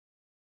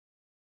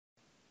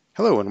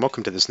Hello and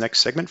welcome to this next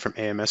segment from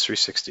AMS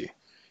 360.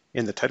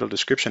 In the title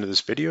description of this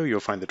video, you'll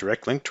find the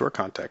direct link to our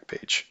contact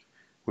page.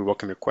 We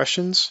welcome your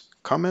questions,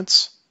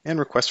 comments, and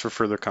requests for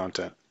further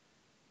content.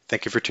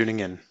 Thank you for tuning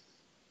in.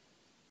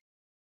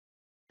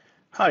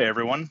 Hi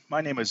everyone,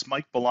 my name is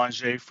Mike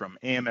Belanger from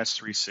AMS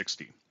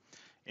 360.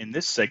 In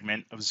this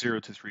segment of 0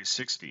 to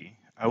 360,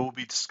 I will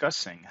be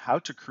discussing how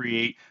to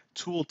create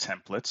tool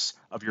templates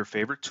of your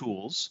favorite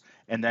tools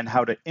and then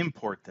how to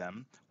import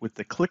them with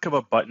the click of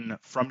a button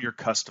from your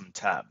custom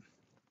tab.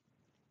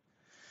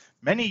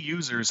 Many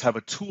users have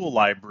a tool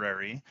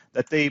library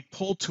that they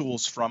pull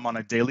tools from on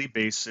a daily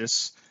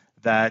basis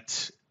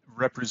that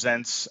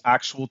represents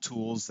actual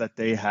tools that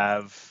they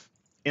have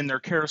in their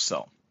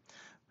carousel.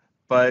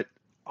 But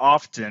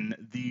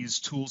often these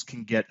tools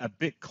can get a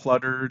bit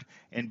cluttered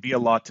and be a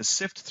lot to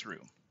sift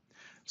through.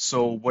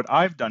 So what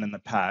I've done in the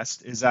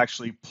past is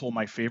actually pull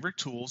my favorite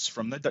tools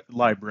from the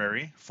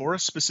library for a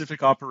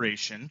specific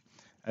operation.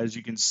 As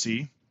you can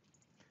see,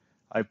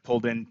 I've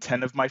pulled in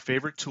 10 of my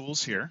favorite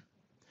tools here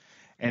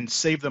and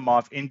save them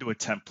off into a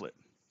template.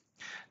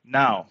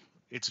 Now,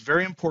 it's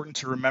very important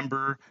to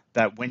remember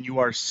that when you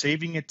are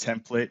saving a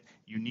template,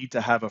 you need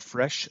to have a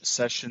fresh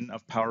session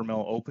of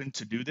PowerMill open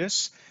to do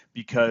this,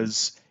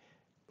 because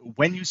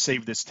when you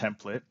save this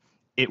template,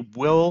 it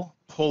will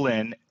pull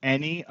in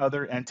any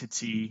other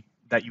entity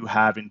that you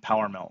have in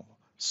PowerMill.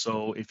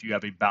 So if you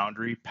have a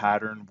boundary,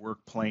 pattern,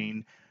 work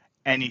plane,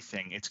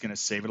 anything, it's going to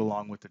save it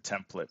along with the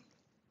template.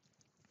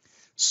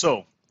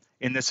 So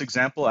in this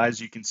example, as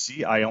you can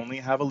see, I only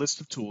have a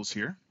list of tools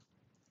here.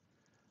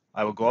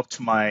 I will go up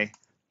to my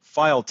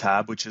File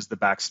tab, which is the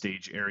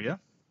Backstage area.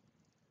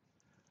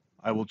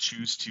 I will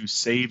choose to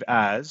Save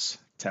as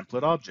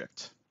Template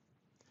Object.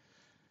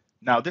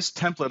 Now, this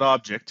template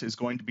object is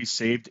going to be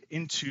saved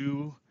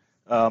into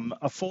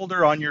a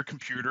folder on your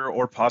computer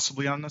or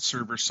possibly on a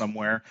server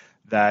somewhere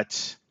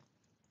that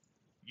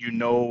you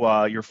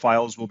know your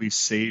files will be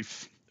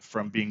safe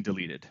from being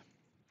deleted.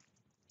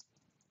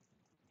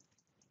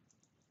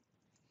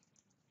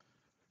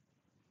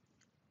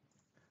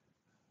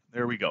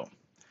 There we go.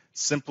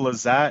 Simple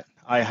as that.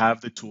 I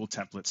have the tool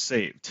template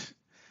saved.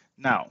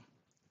 Now,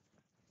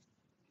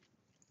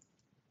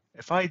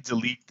 if I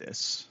delete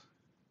this,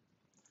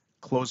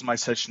 close my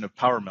session of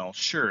PowerMill,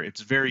 sure,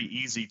 it's very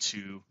easy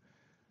to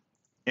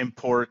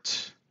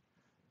import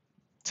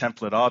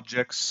template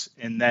objects,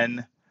 and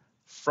then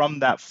from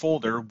that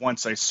folder,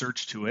 once I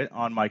search to it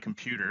on my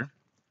computer,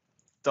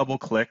 double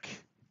click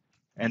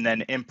and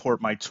then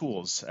import my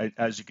tools.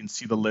 As you can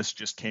see, the list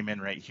just came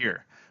in right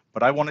here.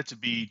 But I want it to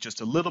be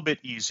just a little bit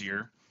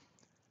easier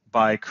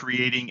by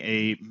creating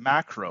a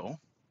macro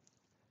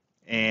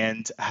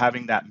and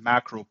having that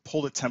macro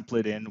pull the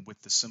template in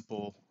with the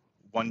simple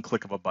one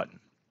click of a button.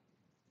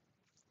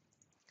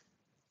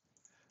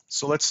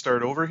 So let's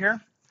start over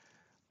here.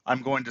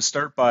 I'm going to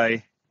start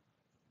by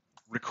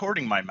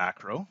recording my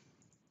macro.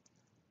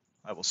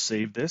 I will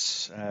save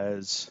this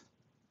as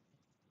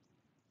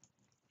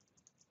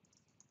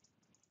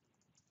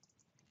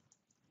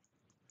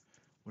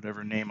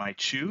whatever name I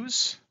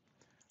choose.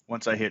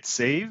 Once I hit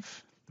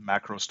save, the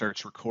macro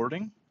starts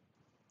recording.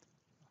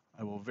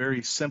 I will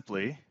very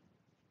simply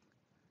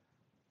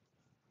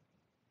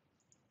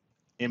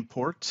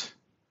import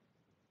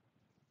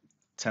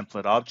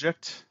template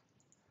object,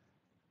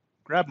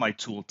 grab my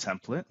tool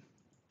template,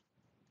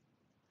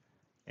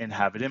 and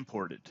have it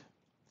imported.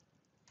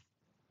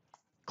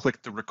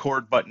 Click the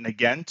record button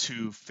again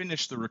to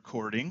finish the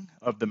recording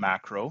of the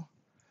macro,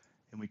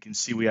 and we can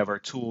see we have our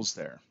tools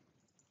there.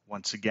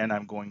 Once again,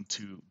 I'm going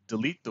to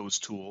delete those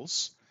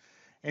tools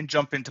and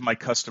jump into my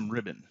custom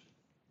ribbon.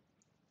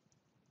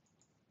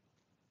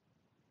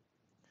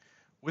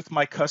 With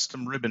my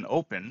custom ribbon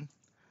open,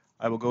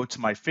 I will go to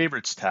my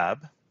favorites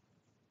tab,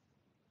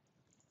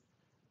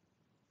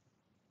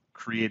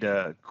 create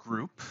a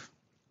group,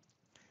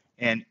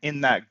 and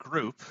in that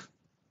group,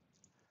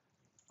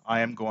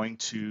 I am going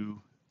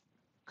to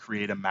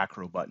create a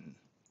macro button.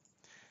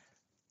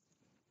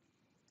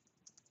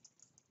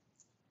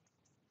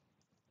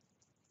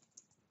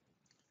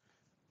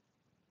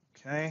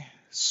 Okay,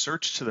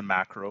 search to the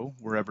macro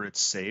wherever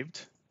it's saved,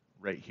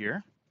 right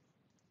here.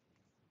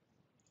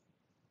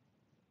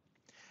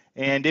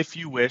 And if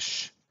you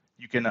wish,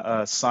 you can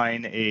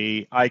assign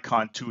an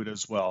icon to it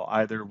as well,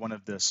 either one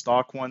of the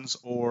stock ones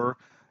or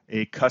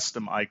a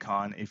custom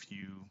icon if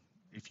you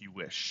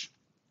wish.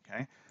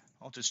 Okay,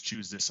 I'll just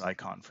choose this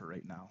icon for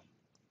right now.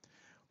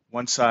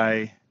 Once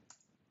I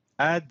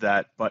add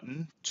that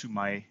button to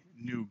my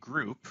new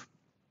group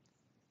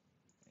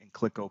and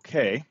click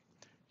OK, you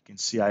can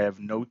see I have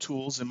no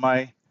tools in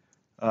my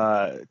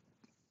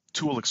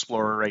Tool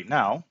Explorer right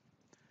now.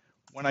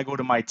 When I go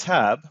to my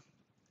tab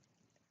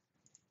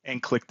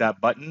and click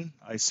that button,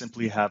 I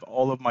simply have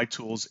all of my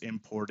tools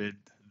imported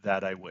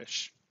that I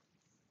wish.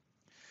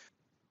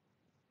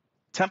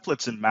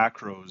 Templates and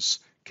macros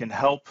can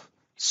help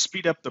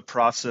speed up the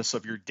process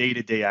of your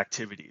day-to-day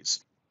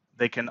activities.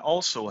 They can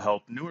also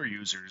help newer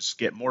users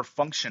get more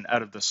function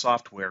out of the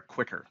software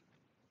quicker.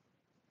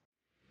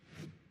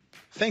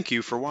 Thank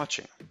you for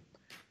watching.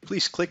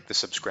 Please click the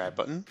subscribe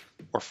button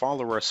or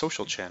follow our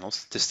social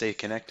channels to stay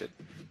connected.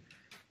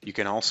 You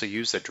can also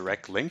use the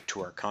direct link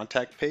to our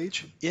contact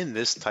page in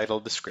this title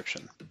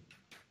description.